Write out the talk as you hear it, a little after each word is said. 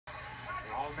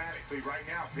automatically right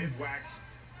now. Bivouac's.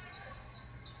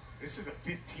 This is a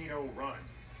 15-0 run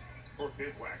for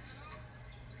Bivouac's.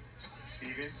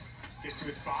 Stevens gets to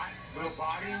his spot, little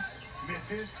body,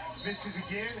 misses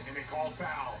again, and they call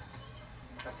foul.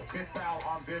 That's the 5th foul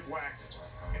on Bivouac's,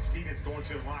 and Stevens going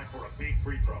to the line for a big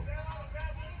free throw.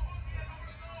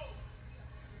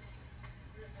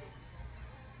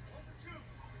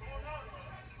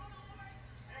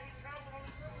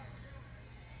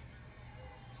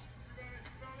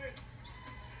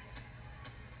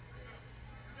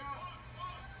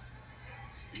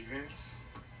 Stevens,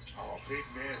 oh, big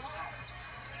miss.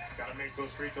 Got to make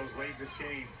those free throws late in this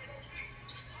game.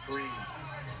 Green,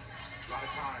 a lot of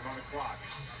time on the clock.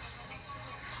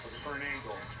 Looking for an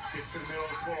angle. Gets to the middle of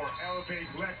the floor.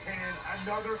 Elevates left hand.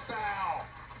 Another foul.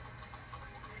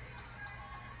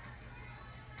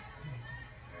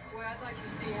 Well, I'd like to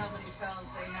see how many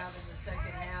fouls they have in the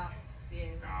second half.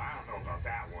 No, I don't know about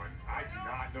that one. I do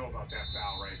not know about that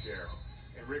foul right there.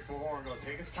 And Rick Mahorn going to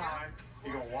take his time.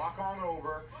 He's going to walk on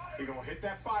over. He's going to hit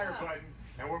that fire button.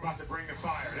 And we're about to bring the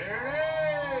fire. There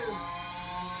it is.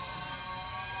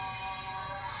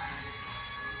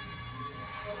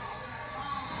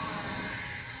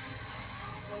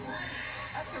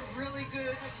 That's a really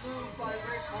good move by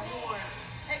Rick Mahorn.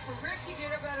 Hey, for Rick to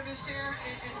get up out of his chair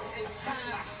and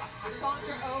kind of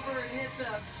saunter over and hit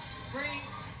bring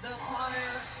the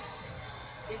fire,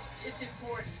 it's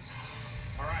important.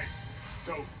 All right,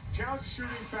 so challenge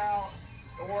shooting foul,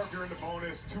 or if you're in the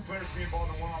bonus, 2 players be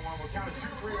involved in one-on-one will count as 2,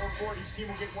 3, or 4. Each team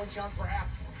will get 1 challenge per half,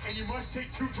 and you must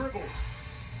take 2 dribbles.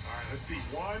 All right, let's see,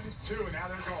 1, 2, and now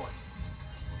they're going.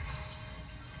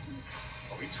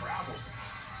 Oh, he traveled.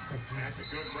 That's a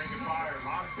good bring the fire. A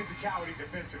lot of physicality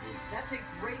defensively. That's a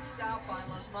great stop by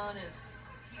Las Manos.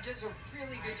 He does a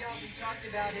really good job. We talked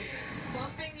about it.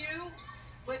 Bumping you,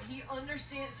 but he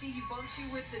understands. See, he bumps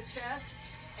you with the chest,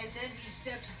 and then he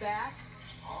steps back,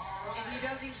 and he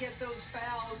doesn't get those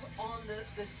fouls on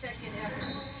the second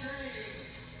effort.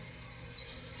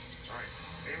 All right,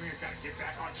 Aliens got to get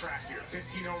back on track here.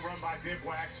 15-0 run by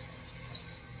Bivouac's.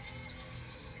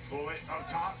 Bullet up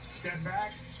top, step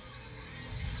back.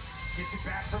 Gets it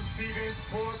back from Stevens,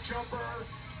 pull-up jumper,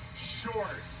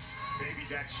 short. Baby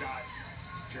that shot.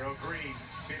 Gerald Green,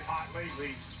 been hot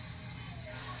lately.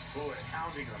 Bullet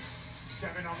hounding him.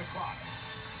 7 on the clock.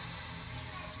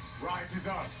 Rises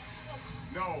up.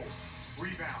 No.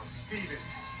 Rebound.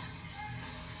 Stevens.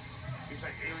 Seems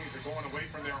like Aliens are going away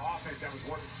from their offense that was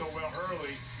working so well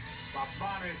early. Las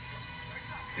Manos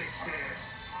sticks in.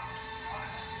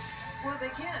 Well, they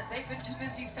can't. They've been too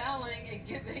busy fouling and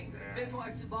giving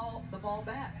Bivouac the ball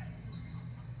back.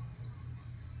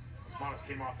 Las Manos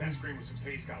came off that screen with some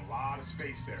pace, got a lot of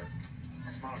space there.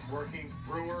 Las Manos working.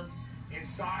 Brewer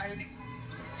inside.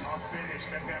 Tough finish,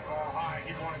 got that ball high.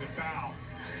 He wanted to foul.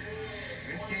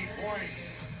 And it's game point.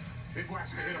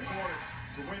 Bivouac's gonna hit a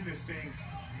 4 to win this thing.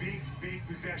 Big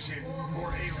possession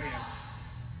for Aliens.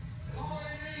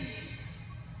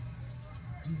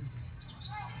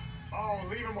 Oh,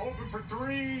 leave him open for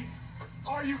 3.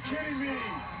 Are you kidding me?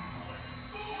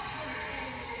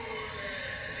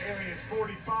 Aliens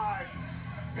 45,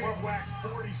 Bivouac's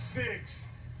 46.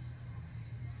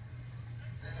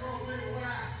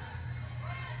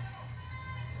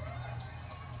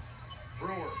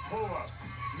 Brewer, pull up,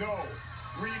 no,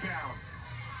 rebound,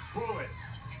 Bullet.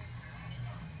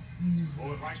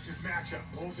 Bullet likes his matchup,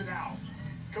 pulls it out,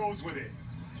 goes with it.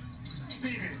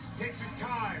 Stevens takes his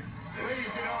time,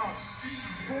 lays it up.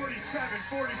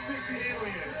 47-46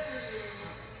 Aliens.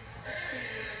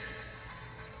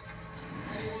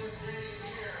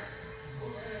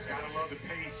 Gotta love the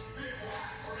pace,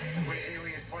 the way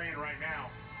Aliens playing right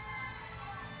now.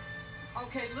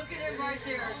 Okay, look at him right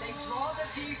there. They draw the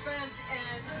defense,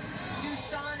 and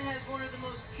Dusan has one of the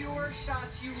most pure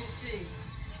shots you will see.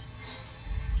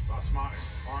 Las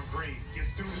Manos on Green,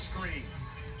 gets through the screen.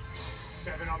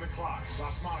 7 on the clock.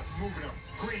 Las Manos moving him.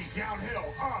 Green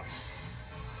downhill, up.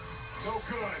 No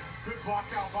good. Good block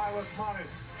out by Las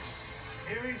Manos.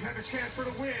 Aliens had a chance for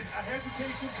the win. A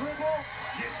hesitation dribble.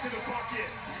 Gets to the bucket.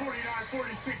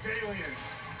 49-46 Aliens.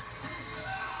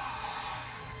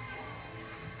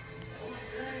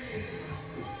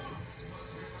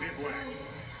 Bivouac's.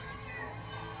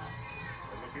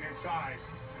 They're looking inside.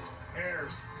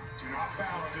 Ayers. Do not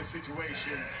foul in this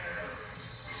situation.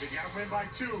 They got to win by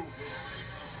 2.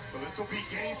 So this will be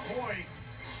game point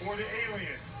for the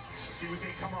Aliens. Let's see what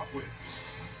they come up with.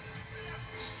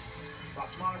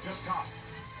 Las Manos up top.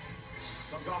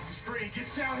 Comes off the screen,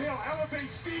 gets downhill,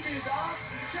 elevates Stevens up.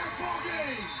 That's ball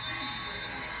game.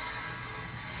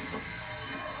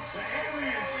 The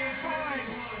Aliens find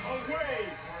a way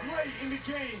late in the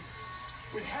game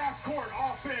with half-court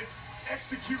offense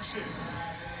execution.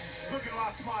 Look at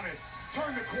Las Manas.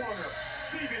 Turn the corner.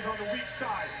 Stevens on the weak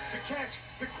side. The catch,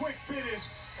 the quick finish,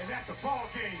 and that's a ball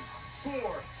game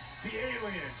for the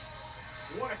Aliens.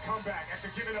 What a comeback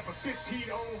after giving up a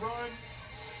 15-0 run.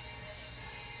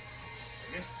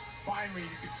 And this, finally,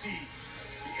 you can see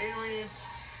the Aliens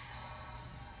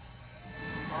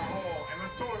are whole. And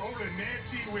let's throw it over to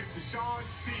Nancy with Deshaun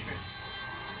Stevens.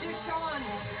 Deshaun,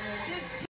 this